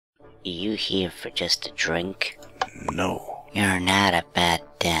you here for just a drink? No. You're not a bad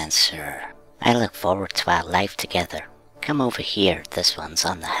dancer. I look forward to our life together. Come over here, this one's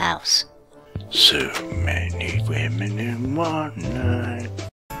on the house. So many women in one night.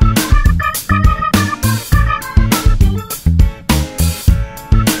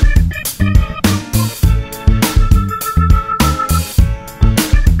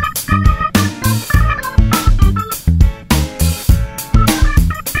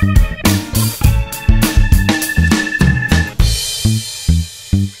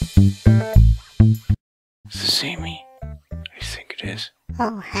 Is this Amy? I think it is.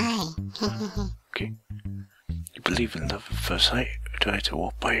 Oh, hi. Okay. You believe in love at first sight, or do I have to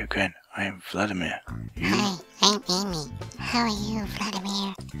walk by you again? I am Vladimir. You? Hi, I'm Amy. How are you,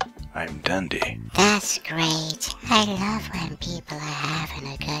 Vladimir? I'm Dandy. That's great. I love when people are having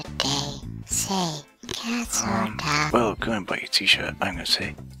a good day. Say, cats or dogs? Well, going by your t-shirt, I'm gonna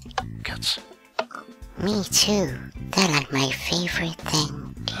say cats. Me too. They're like my favorite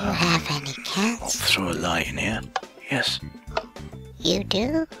thing. Do you have any I'll cats? throw a lie in here. Yes. You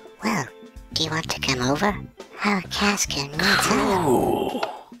do? Well, do you want to come over? Our cats can meet up. Cool.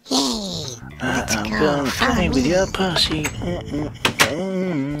 Yay! Let's I'm go. gonna Follow play with me. your pussy.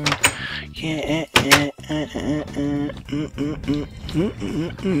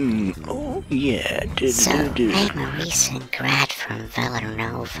 Yeah. Oh yeah. So, I'm a recent grad from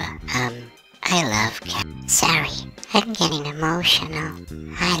Villanova. I love cats. Sorry, I'm getting emotional.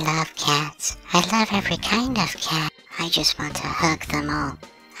 I love cats. I love every kind of cat. I just want to hug them all.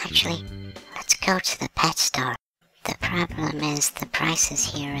 Actually, let's go to the pet store. The problem is the prices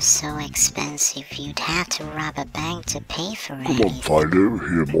here are so expensive you'd have to rob a bank to pay for it. Come on, find over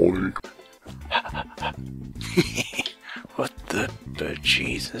here, boy. What the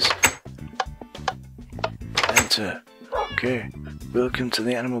Jesus? Enter. Okay. Welcome to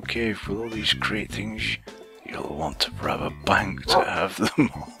the animal cave with all these great things. You'll want to rob a bank to have them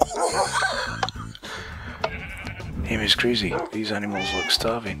all. Hey, Miss Crazy, these animals look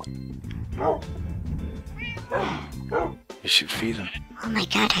starving. You should feed them. Oh my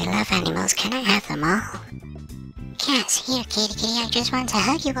god, I love animals. Can I have them all? Cats, here, kitty kitty, I just want to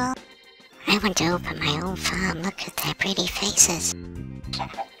hug you all. I want to open my own farm. Look at their pretty faces.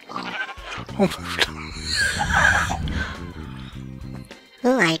 Oh my god.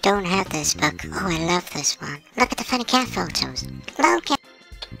 Ooh, I don't have this book. Oh, I love this one. Look at the funny cat photos. Look at...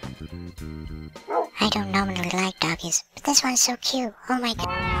 I don't normally like doggies, but this one's so cute. Oh my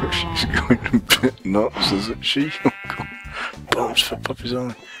god. She's going a bit nuts, isn't she? Oh god. Bombs for puppies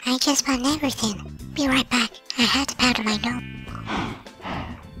only. I just want everything. Be right back. I had to powder my nose.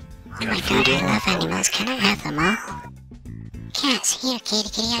 Oh my god, I love animals. Can I have them all? Cats, here, kitty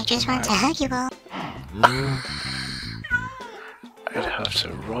kitty, I just want to hug you all. I'd have to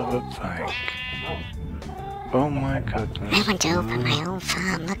rob a bank. Oh my goodness. I want to open my own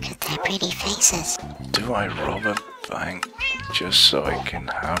farm. Look at their pretty faces. Do I rob a bank just so I can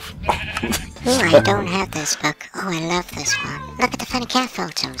have... Ooh, I don't have this book. Oh, I love this one. Look at the funny cat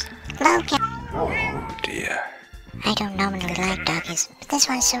photos. Look at... Oh dear. I don't normally like doggies, but this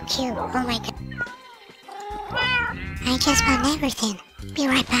one's so cute. Oh my god. I just want everything. Be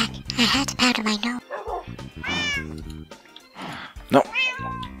right back. I had to powder my nose. No.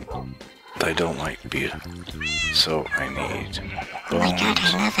 I don't like beer. So I need Oh my god,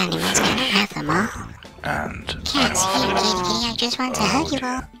 I love animals. Can I have them all? and Cats, here, kitty kitty, I just want to hug you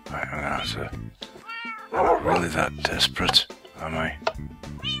all. I'm gonna have to... Not really that desperate, am I?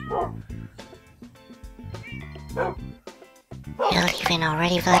 You're leaving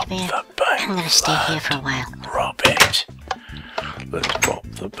already, Vladimir? The bank, I'm gonna stay here for a while. rob it. Let's rob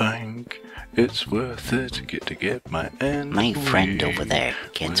the bank. It's worth it to get my end. My friend over there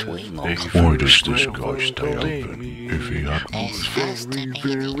gets way more Why does this guy stay open if he This happens has to very, be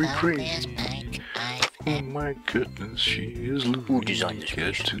very the crazy? loudest bank Oh my goodness, she is losing. Who designed this Get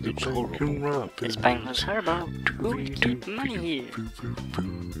place? to the It's bank horrible. and rob it. This bank was horrible. Who would keep money here?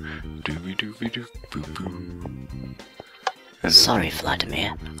 Sorry,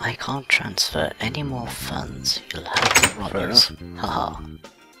 Vladimir. I can't transfer any more funds. You'll have to rob Fair us. Haha.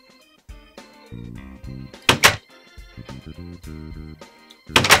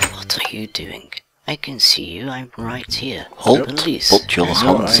 What are you doing? I can see you. I'm right here. Halt. Police. Put your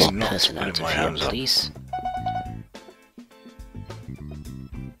hands Get up. that person Put out my of here, hands up. please.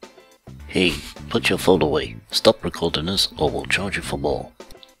 Hey, put your phone away. Stop recording us or we'll charge you for more.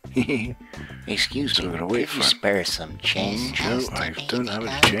 Excuse So me, we're gonna wait could you for him. spare some change? No, I don't have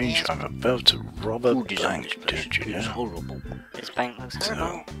any change. I'm about to rob a Who designed this bank, place? did you It's know? horrible. This bank looks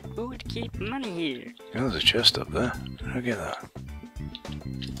horrible. Who would keep money here? You know, there's a chest up there. Did I get that?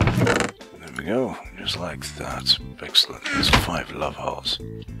 we go, just like that. Excellent. There's 5 love hearts.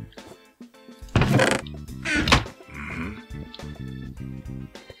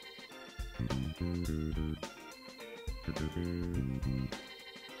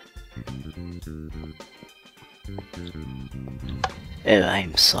 Oh,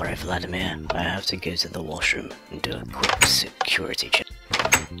 I'm sorry, Vladimir. I have to go to the washroom and do a quick security check.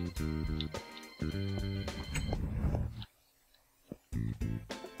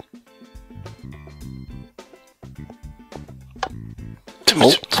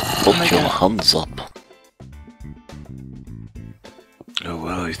 Put your hands up. Oh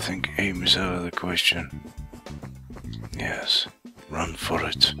well, I think aim is out of the question. Yes, run for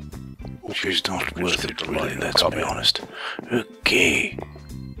it. She's not worth it, really, let's be honest. Okay.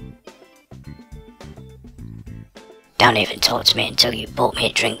 Don't even talk to me until you bought me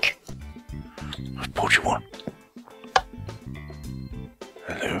a drink. I've bought you one.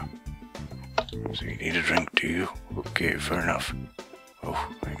 Hello? So you need a drink, do you? Okay, fair enough. Oh,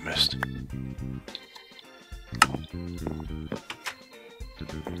 I missed.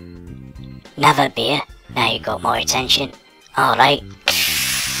 Another beer? Now you got my attention. Alright.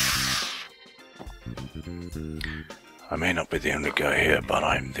 I may not be the only guy here, but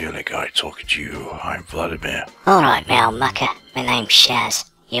I'm the only guy talking to you. I'm Vladimir. Alright, me old mucker. My name's Shaz.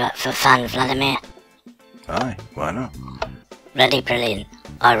 You up for fun, Vladimir? Aye, why not? Really brilliant.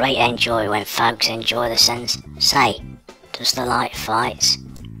 I rate enjoy when folks enjoy the sense. Say, does the light fights?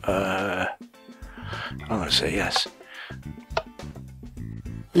 I'm gonna say yes.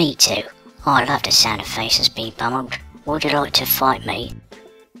 Me too. I love the sound of faces being pummeled. Would you like to fight me?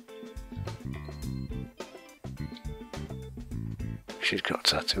 She's got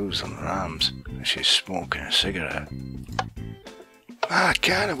tattoos on her arms, and she's smoking a cigarette. Ah,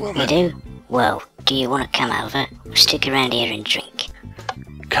 kind of woman. You do? Well, do you want to come over? Or stick around here and drink?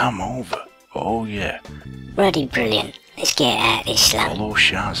 Come over. Oh yeah. Bloody brilliant. Let's get out of this slum. Hello,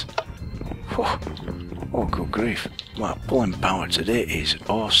 Shaz. Oh, good grief. My pulling power today is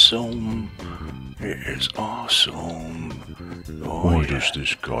awesome. It is awesome. Oh, Why yeah. does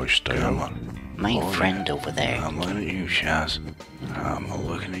this guy stay Come out? on. My Oh, friend yeah. over there. I'm looking at you, Shaz. I'm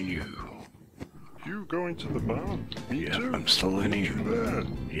looking at you. You going to the bar? Me Yeah, too. I'm still looking at you. There.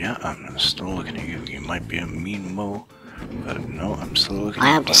 Yeah, I'm still looking at you. You might be a mean mo, but no, I'm still looking I at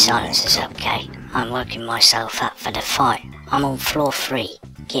you. hope the silence is okay. I'm working myself up for the fight. I'm on floor 3.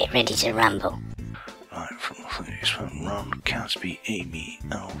 Get ready to rumble. Right, from the place from Ron, Catsby, Amy,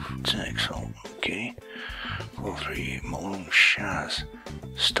 Elf, Texel, okay? Floor 3, Malone, Shaz,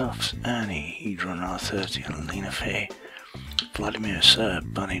 Stuffs, Annie, Hedron, R30, and Lena Faye, Vladimir, Sir,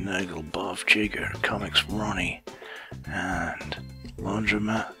 Bunny, Nagel, Bob, Jigger, Comics, Ronnie, and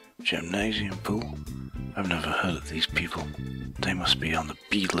Laundromat, Gymnasium, Pool. I've never heard of these people. They must be on the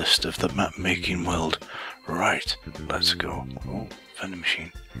B list of the map-making world. Right, let's go. Oh, vending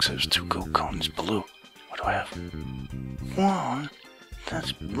machine. Accepts 2 gold coins below. What do I have? 1?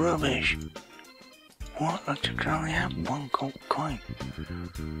 That's rubbish. What? I can only have 1 gold coin.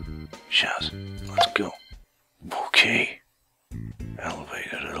 Shaz, let's go. Okay.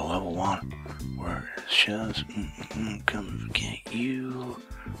 Elevator to level 1. Where is Shaz? I'm coming to get you.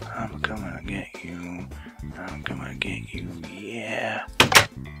 I'm coming to get you. I'm coming to get you. Yeah.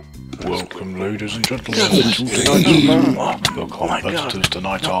 Welcome, ladies and gentlemen, to the competitors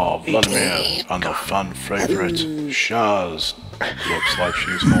tonight are Vladimir and the fan favourite Shaz. Looks like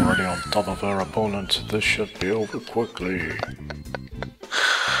she's already on top of her opponent. This should be over quickly.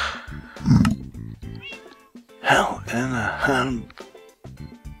 Hell in a hand.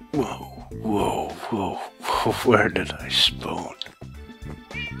 Whoa, whoa, whoa, whoa. Where did I spawn?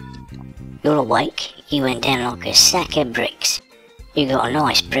 You're awake? You went down like a sack of bricks. You got a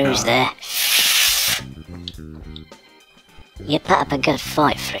nice bruise there. You put up a good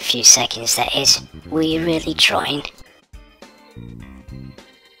fight for a few seconds, that is. Were you really trying?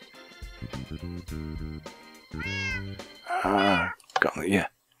 Yeah,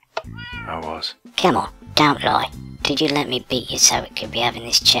 I was. Come on, don't lie. Did you let me beat you so we could be having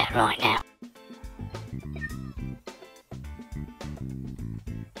this chat right now?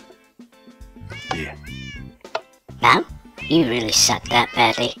 Yeah. No? You really suck that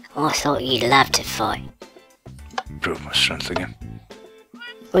badly. I thought you'd love to fight. Prove my strength again.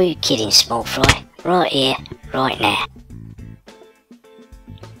 Were you kidding, small fry? Right here, right now.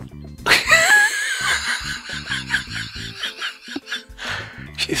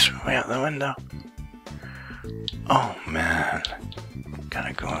 She threw me out the window. Oh man. Can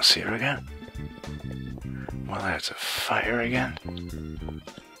I go and see her again? Will I have to fight her again?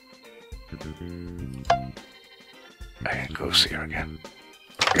 I can go see her again.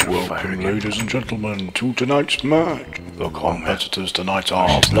 Welcome, ladies and gentlemen, to tonight's match. The competitors tonight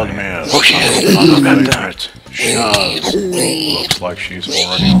are Vladimir, favorite, Shaz. Looks like she's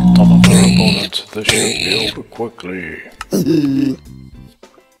already on top of her opponent. This should be over quickly.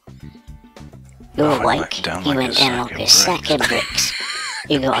 You're awake. You went down like a sack of bricks.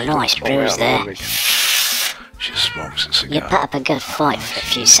 You got a nice bruise there. She smokes a cigar. You put up a good fight for a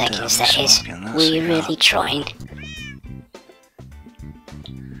few seconds, that is. Were you really trying?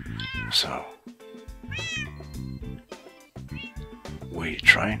 So, were you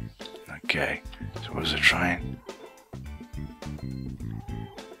trying? Okay, so was it trying?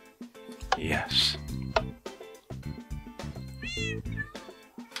 Yes.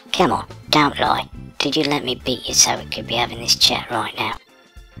 Come on, don't lie. Did you let me beat you so we could be having this chat right now?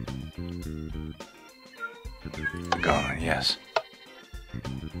 Go on then, yes.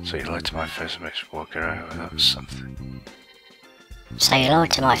 So you lied to my face and makes me walk around without something. So you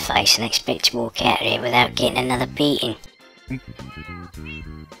lied to my face and expect to walk out of here without getting another beating?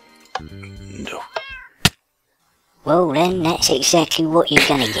 No. Well then, that's exactly what you're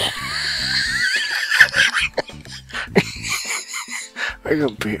gonna get. I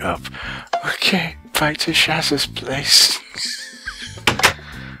got beat up. Okay, back to Shaz's place.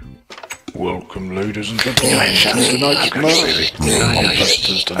 Welcome, ladies and gentlemen, Shaz. to tonight's match. The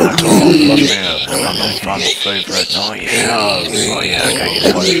competitors tonight are Vladimir and the fan favourite, Oh yeah, I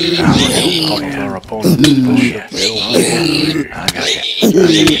got you. top of her opponent. This should be over quickly. I got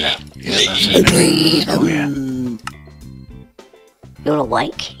you now. Yeah, that's it. Oh yeah. You're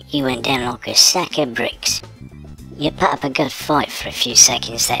awake. You went down like a sack of bricks. You put up a good fight for a few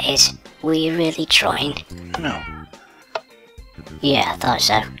seconds, that is. Were you really trying? No. Yeah, I thought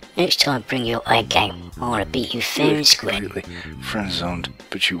so. Next time bring your A game. I want to beat you fair and square. Completely friend zoned,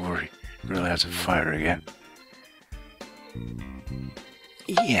 but you worry. Really have to fight her again.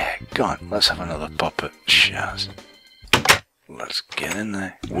 Yeah, go on. Let's have another pop at Shaz. Let's get in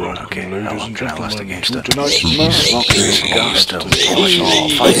there. Welcome, Okay, how ladies long and can I last gentlemen, against to her? tonight's match. Smoking a cigar still. Fighting.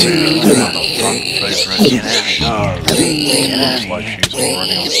 Fighting. Get out. Looks like she's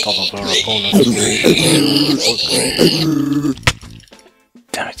already on top of her opponent. This should be over quickly.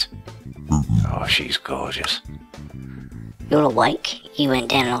 Damn it. Oh, she's gorgeous. You're awake. You went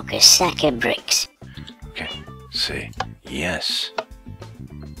down like a sack of bricks. Okay, see. Yes.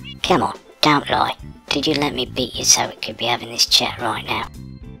 Come on, don't lie. Did you let me beat you so we could be having this chat right now?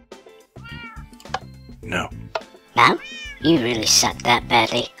 No. No? You really suck that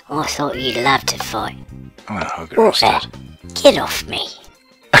badly. I thought you'd love to fight. I'm gonna hug her What the? instead. Get off me.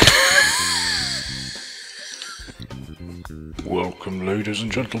 Welcome, ladies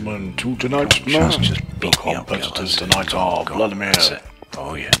and gentlemen, to tonight's Shaz match. just The beat me up. competitors tonight are Vladimir. That's it.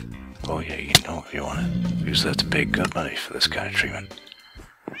 Oh yeah. Oh yeah, you know if you want it. Who's there to pay good money for this kind of treatment?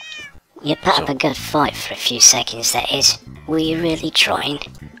 You put up a good fight for a few seconds, that is. Were you really trying?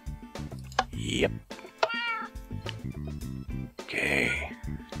 Yep. Okay.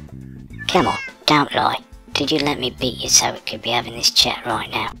 Come on, don't lie. Did you let me beat you so we could be having this chat right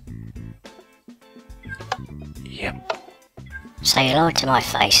now? Yep. So you lied to my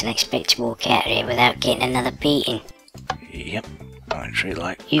face and expect to walk out of here without getting another beating? Yep. I'm gonna treat it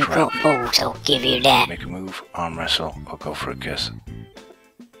like You've crap. got balls, I'll give you that. Make a move, arm wrestle, or go for a kiss.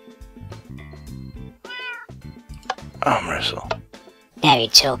 Arm wrestle. Now you're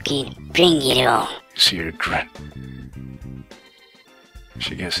talking. Bring it on. You see her grin.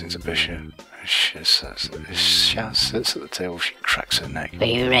 She gets into Bishop. Shaz sits at the table, she cracks her neck. Are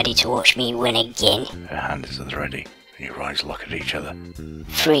you ready to watch me win again? Her hand is at the ready, and your eyes lock at each other.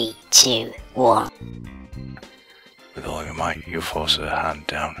 3, 2, 1. With all your might, you force her hand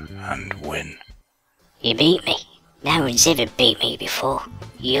down and win. You beat me. No one's ever beat me before.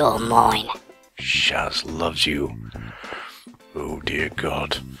 You're mine. Shaz loves you. Oh dear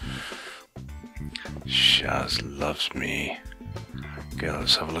God. Shaz loves me. Okay,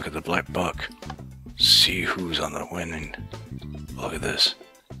 let's have a look at the black buck. See who's on the winning. Look at this.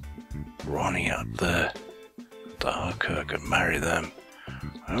 Ronnie up there. The hooker could marry them.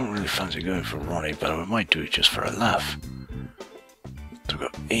 I don't really fancy going for Ronnie, but I might do it just for a laugh. So I've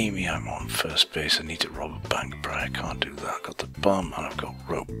got Amy, I'm on first base. I need to rob a bank, but I can't do that. I've got the bum and I've got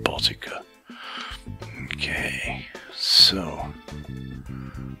Robotica. Okay, so...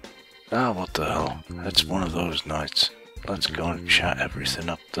 what the hell. It's one of those nights. Let's go and chat everything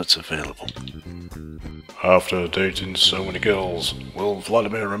up that's available. After dating so many girls, will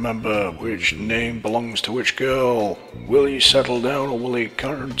Vladimir remember which name belongs to which girl? Will he settle down or will he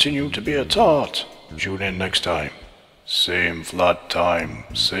continue to be a tart? Tune in next time. Same Vlad time,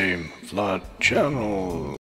 same Vlad channel.